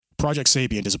Project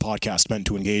Sapient is a podcast meant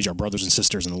to engage our brothers and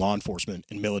sisters in the law enforcement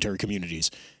and military communities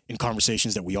in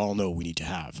conversations that we all know we need to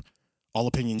have. All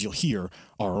opinions you'll hear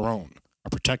are our own,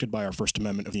 are protected by our First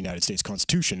Amendment of the United States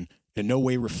Constitution, and in no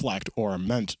way reflect or are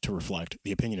meant to reflect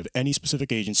the opinion of any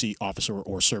specific agency, officer,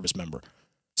 or service member.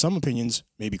 Some opinions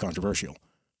may be controversial.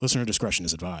 Listener discretion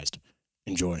is advised.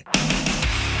 Enjoy.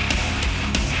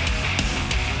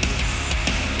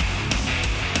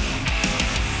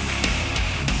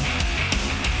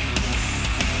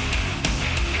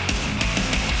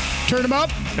 Turn them up.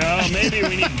 Oh, maybe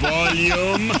we need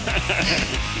volume.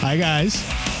 Hi, guys.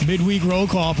 Midweek roll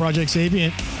call, Project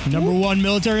Sapient. Number one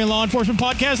military and law enforcement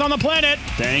podcast on the planet.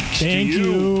 Thank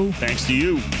you. Thanks to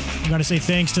you. I'm going to say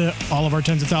thanks to all of our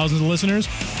tens of thousands of listeners.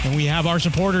 And we have our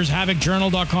supporters,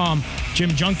 HavocJournal.com,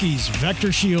 Gym Junkies,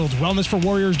 Vector Shields,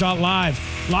 WellnessForWarriors.live,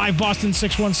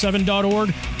 LiveBoston617.org,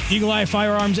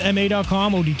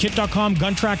 EagleEyeFirearmsMA.com, ODKit.com,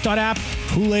 Guntrack.app,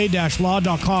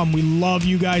 Kool-Aid-Law.com. We love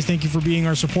you guys. Thank you for being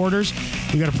our supporters.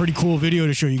 We got a pretty cool video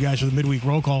to show you guys for the midweek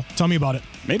roll call. Tell me about it.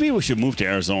 Maybe we should move to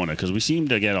Arizona because we seem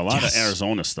to get a lot of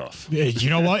Arizona stuff.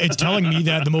 You know what? It's telling me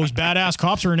that the most badass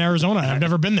cops are in Arizona. I've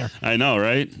never been there. I know,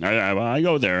 right? I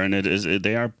go there, and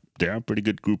they are a pretty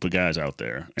good group of guys out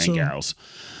there and gals.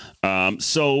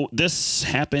 So this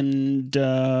happened.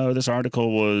 This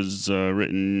article was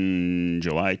written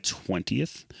July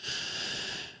 20th.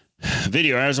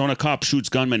 Video: Arizona cop shoots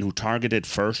gunman who targeted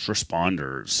first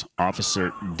responders.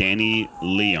 Officer Danny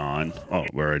Leon. Oh,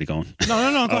 we're already going?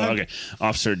 No. Go ahead. Okay.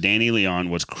 Officer Danny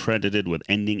Leon was credited with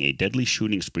ending a deadly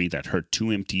shooting spree that hurt two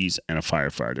EMTs and a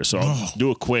firefighter. So I'll do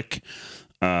a quick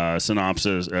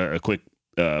synopsis, a quick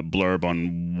blurb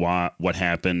on what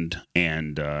happened,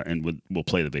 and we'll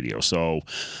play the video. So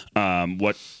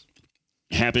what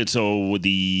happened? So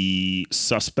the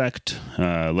suspect,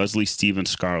 Leslie Stephen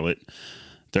Scarlett,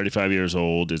 35 years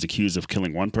old, is accused of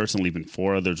killing one person, leaving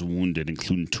four others wounded,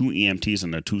 including two EMTs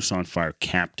and a Tucson fire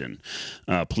captain.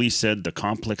 Police said the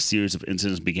complex series of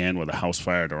incidents began with a house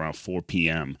fire at around 4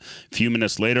 p.m. A few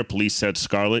minutes later, police said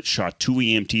Scarlett shot two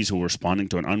EMTs who were responding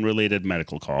to an unrelated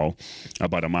medical call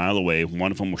about a mile away.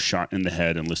 One of them was shot in the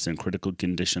head and listed in critical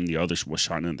condition. The other was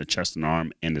shot in the chest and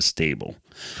arm and is stable.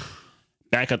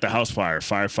 Back at the house fire,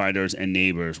 firefighters and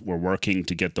neighbors were working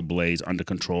to get the blaze under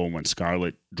control when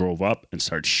Scarlett drove up and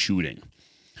started shooting.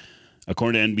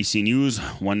 According to NBC News,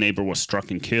 one neighbor was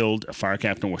struck and killed, a fire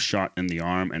captain was shot in the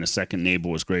arm, and a second neighbor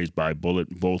was grazed by a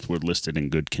bullet. Both were listed in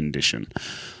good condition.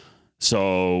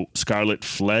 So Scarlett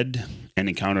fled and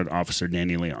encountered Officer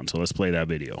Danny Leon. So let's play that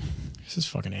video. This is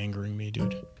fucking angering me,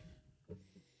 dude.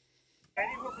 I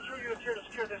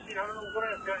don't know what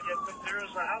I've got yet, but there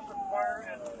is a house on fire,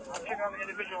 and I'm checking on the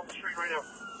individual on the street right now.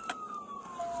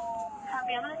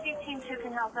 Copy. I'm going to see if Team 2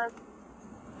 can help us.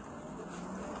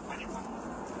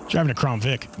 Driving a Crown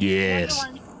Vic. Yes.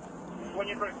 When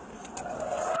you're ready.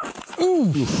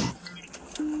 Ooh.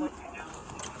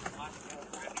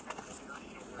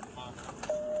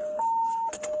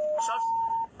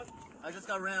 I just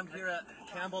got rammed here at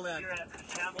Campbell and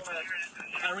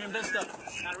Irene Vista.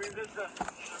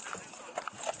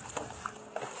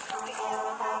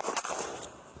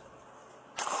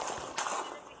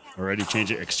 Already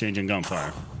exchanging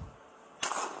gunfire.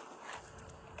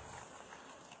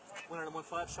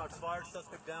 115 shots fired,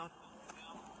 suspect down.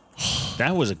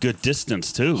 That was a good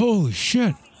distance, too. Holy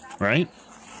shit. Right?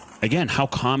 Again, how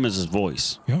calm is his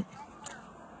voice? Yep.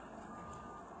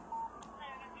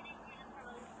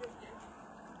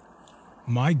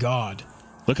 My God.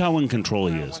 Look how in control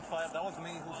he is. 115, that was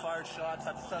me who fired shots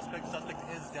at the suspect. Suspect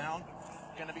is down.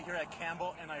 Gonna be here at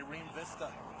Campbell and Irene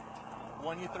Vista.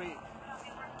 1U3.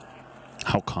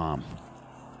 How calm.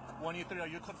 1U3, are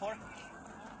you code 4?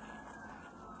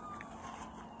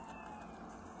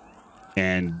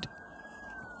 And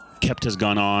kept his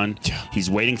gun on. He's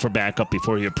waiting for backup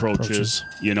before he approaches.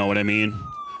 You know what I mean?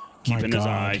 Keeping his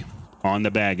eye on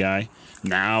the bad guy.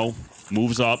 Now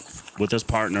moves up with his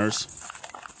partners.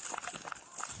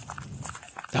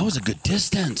 That was a good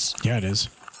distance. Yeah, it is.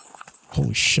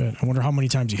 Holy shit. I wonder how many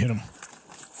times you hit him.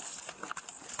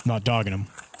 Not dogging him.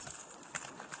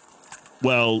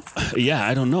 Well, yeah,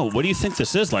 I don't know. What do you think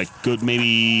this is? Like good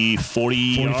maybe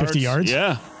 40 50 yards?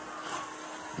 Yeah.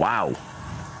 Wow.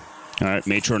 All right,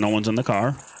 made sure no one's in the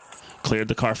car. Cleared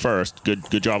the car first.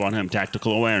 Good job on him.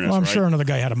 Tactical awareness, Well, I'm right? sure another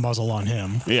guy had a muzzle on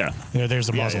him. Yeah. There's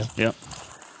the muzzle. Yeah. Yep.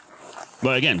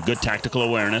 But again, good tactical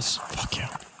awareness. Fuck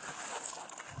yeah.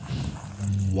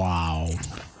 Wow.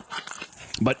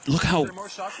 But look how... Is there more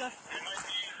shots left?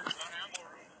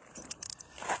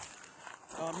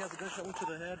 He has a gunshot wound to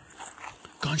the head.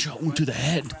 Gunshot wound to the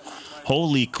head.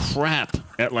 Holy crap.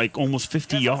 At like almost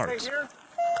 50 yards.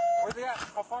 Where's he at?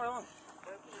 How far on?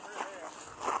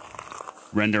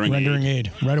 Rendering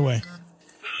aid right away.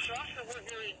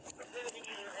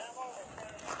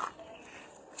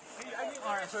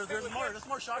 All right, so there's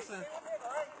more shots then.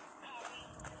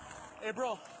 Hey,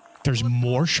 bro. There's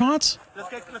more shots? Let's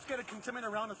get a containment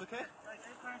around us, okay?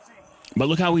 But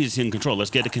look how he's in control.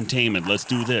 Let's get a containment. Let's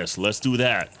do this. Let's do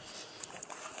that.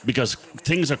 Because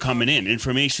things are coming in.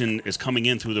 Information is coming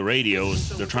in through the radios.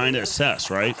 They're trying to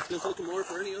assess, right? Just looking more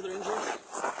for any other injuries.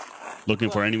 Looking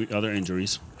for any other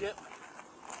injuries.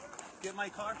 Get my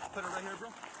car. Put it right here, bro.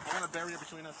 I want a barrier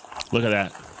between us. Look at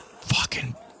that.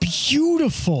 Fucking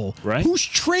beautiful. Right? Who's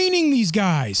training these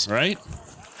guys? Right?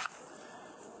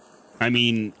 I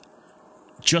mean,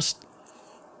 just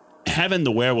having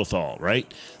the wherewithal,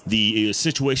 right? The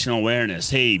situational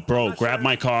awareness. Hey, bro, grab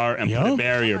my car and put a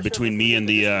barrier between me and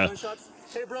the...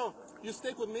 Hey, bro, you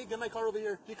stick with me. Get my car over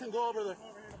here. You can go over there.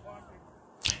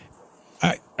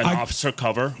 An officer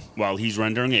cover while he's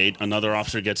rendering aid. Another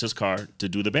officer gets his car to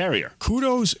do the barrier.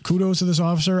 Kudos to this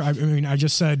officer. I mean, I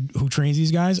just said who trains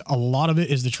these guys. A lot of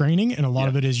it is the training, and a lot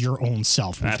of it is your own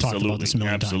self. We've talked about this a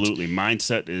million times. Absolutely.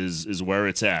 Mindset is where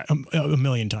it's at. A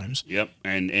million times. Yep.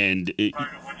 And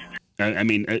I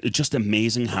mean, it's just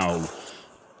amazing how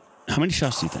many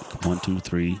shots do you think? 1, 2,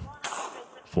 3,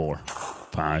 4,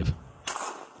 5,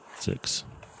 6.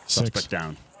 Suspect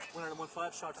down.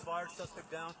 115 shots fired.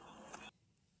 Suspect down.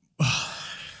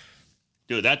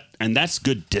 Dude, that's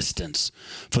good distance.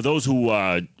 For those who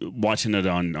watching it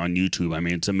on YouTube, I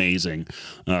mean, it's amazing.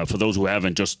 For those who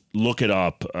haven't, just look it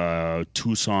up.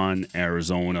 Tucson,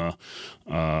 Arizona.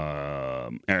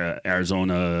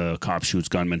 Arizona cop shoots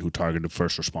gunman who targeted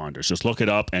first responders. Just look it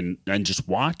up and just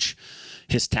watch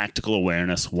his tactical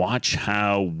awareness. Watch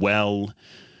how well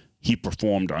he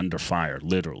performed under fire,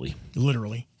 literally.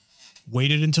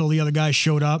 Waited until the other guy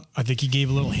showed up. I think he gave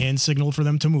a little hand signal for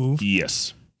them to move.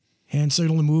 Yes. Hand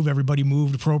signal to move. Everybody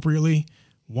moved appropriately.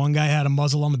 One guy had a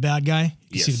muzzle on the bad guy.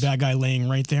 You see the bad guy laying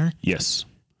right there. Yes.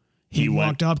 He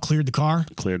walked up, cleared the car.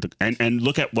 And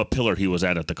look at what pillar he was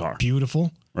at the car.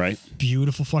 Beautiful. Right?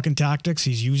 Beautiful fucking tactics.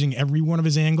 He's using every one of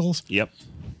his angles. Yep.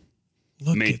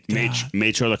 Look at that.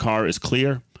 Made sure the car is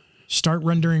clear. Start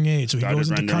rendering aid. So he goes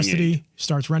into custody,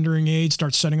 starts rendering aid,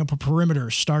 starts setting up a perimeter,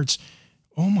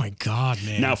 oh my God,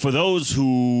 man. Now, for those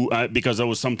who, because there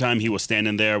was some time he was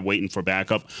standing there waiting for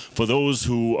backup, for those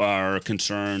who are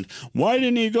concerned, why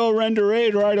didn't he go render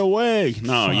aid right away?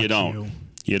 No, you don't.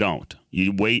 You don't.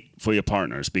 You wait for your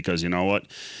partners because you know what?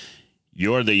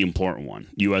 You're the important one,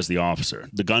 you as the officer.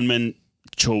 The gunman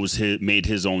made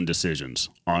his own decisions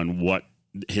on what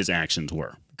his actions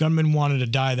were. Gunman wanted to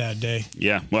die that day.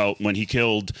 Yeah, well, when he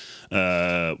killed,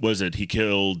 he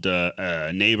killed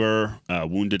a neighbor,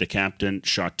 wounded a captain,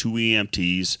 shot 2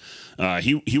 EMTs.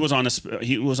 He was on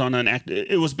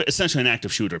it was essentially an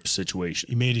active shooter situation.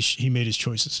 He made his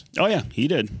choices. Oh yeah, he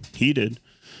did.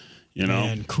 You know,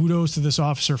 and kudos to this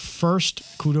officer first.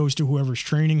 Kudos to whoever's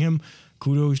training him.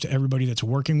 Kudos to everybody that's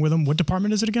working with him. What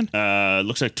department is it again?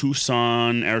 Looks like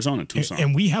Tucson, Arizona.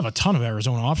 And we have a ton of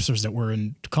Arizona officers that we're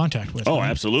in contact with. Oh, right?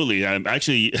 Absolutely.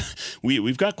 Actually,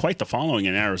 we've got quite the following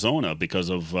in Arizona because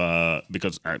they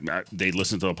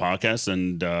listen to the podcast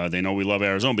and they know we love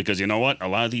Arizona. Because you know what? A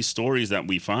lot of these stories that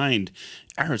we find,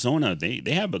 Arizona, they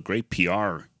have a great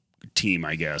PR team,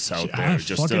 I guess, out there.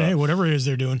 Just hey, whatever it is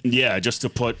they're doing. Yeah, just to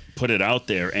put it out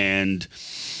there. And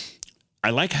I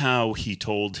like how he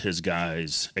told his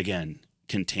guys, again,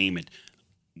 containment.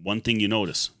 One thing you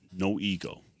notice, no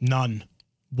ego. None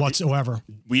whatsoever.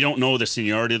 We don't know the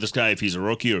seniority of this guy, if he's a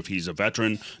rookie or if he's a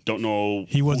veteran. Don't know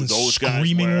he wasn't who those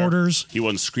screaming guys were. orders. He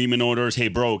wasn't screaming orders. Hey,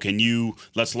 bro,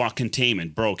 let's lock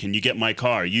containment. Bro, can you get my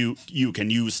car? Can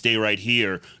you stay right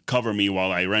here, cover me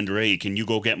while I render aid? Can you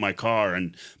go get my car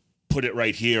and put it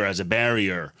right here as a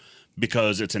barrier?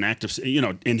 Because it's an active,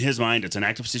 in his mind, it's an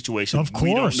active situation. Of course.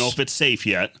 We don't know if it's safe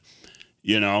yet,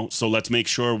 so let's make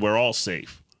sure we're all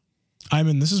safe. I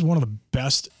mean, this is one of the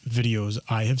best videos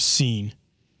I have seen.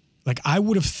 Like, I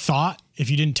would have thought, if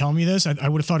you didn't tell me this, I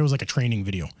would have thought it was like a training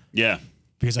video. Yeah.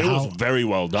 Because it was very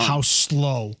well done. How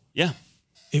slow. Yeah.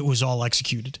 It was all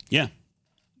executed. Yeah.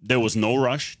 There was no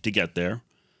rush to get there.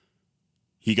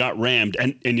 He got rammed.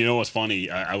 And you know what's funny?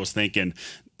 I was thinking,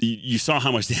 you saw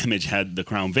how much damage had the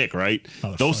Crown Vic, right?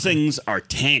 Those things are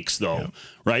tanks, though,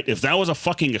 right? If that was a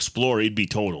fucking Explorer, it'd be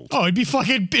totaled. Oh, it'd be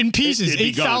fucking in pieces.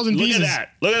 8,000 pieces.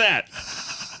 Look at that.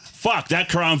 fuck, that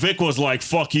Crown Vic was like,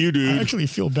 fuck you, dude. I actually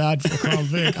feel bad for Crown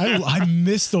Vic. I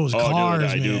miss those cars,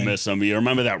 dude, I do man. miss them. You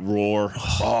remember that roar?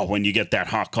 Oh, when you get that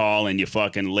hot call and you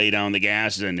fucking lay down the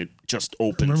gas and it just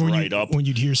opens right up. When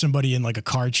you'd hear somebody in like a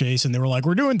car chase and they were like,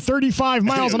 we're doing 35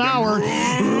 miles an hour.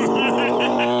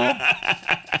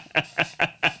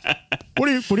 What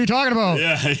are you talking about?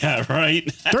 Yeah, right.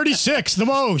 36, the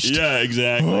most. Yeah,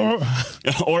 exactly.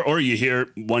 Or you hear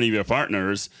one of your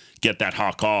partners get that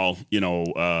hot call,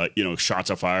 shots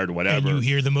are fired or whatever. And you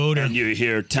hear the motor. And you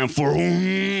hear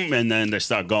 10-4, and then they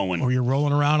start going. Or you're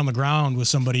rolling around on the ground with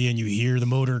somebody and you hear the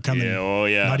motor coming. Yeah, oh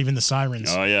yeah. Not even the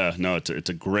sirens. Oh yeah, no, it's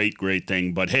a great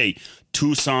thing. But hey,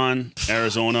 Tucson,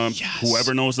 Arizona, Yes.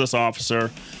 whoever knows this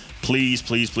officer, please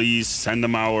send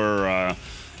them our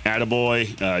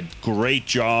attaboy. Great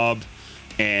job,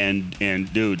 and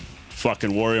dude,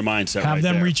 fucking warrior mindset. Have right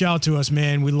them there. reach out to us,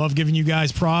 man. We love giving you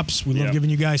guys props. We love Yep.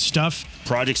 giving you guys stuff.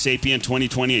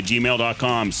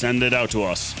 ProjectSapient2020@gmail.com. Send it out to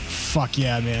us. Fuck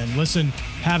yeah, man. Listen,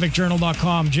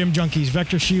 HavocJournal.com, Gym Junkies,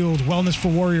 Vector Shield, Wellness for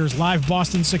Warriors, Live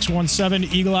Boston 617,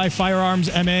 Eagle Eye Firearms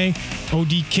MA,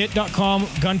 ODKit.com,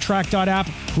 Guntrack.app,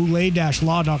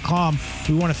 Houlet-Law.com.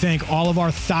 We want to thank all of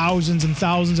our thousands and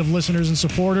thousands of listeners and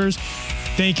supporters.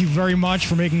 Thank you very much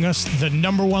for making us the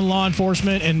 #1 law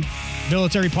enforcement and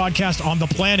military podcast on the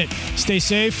planet. Stay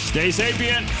safe. Stay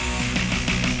sapient.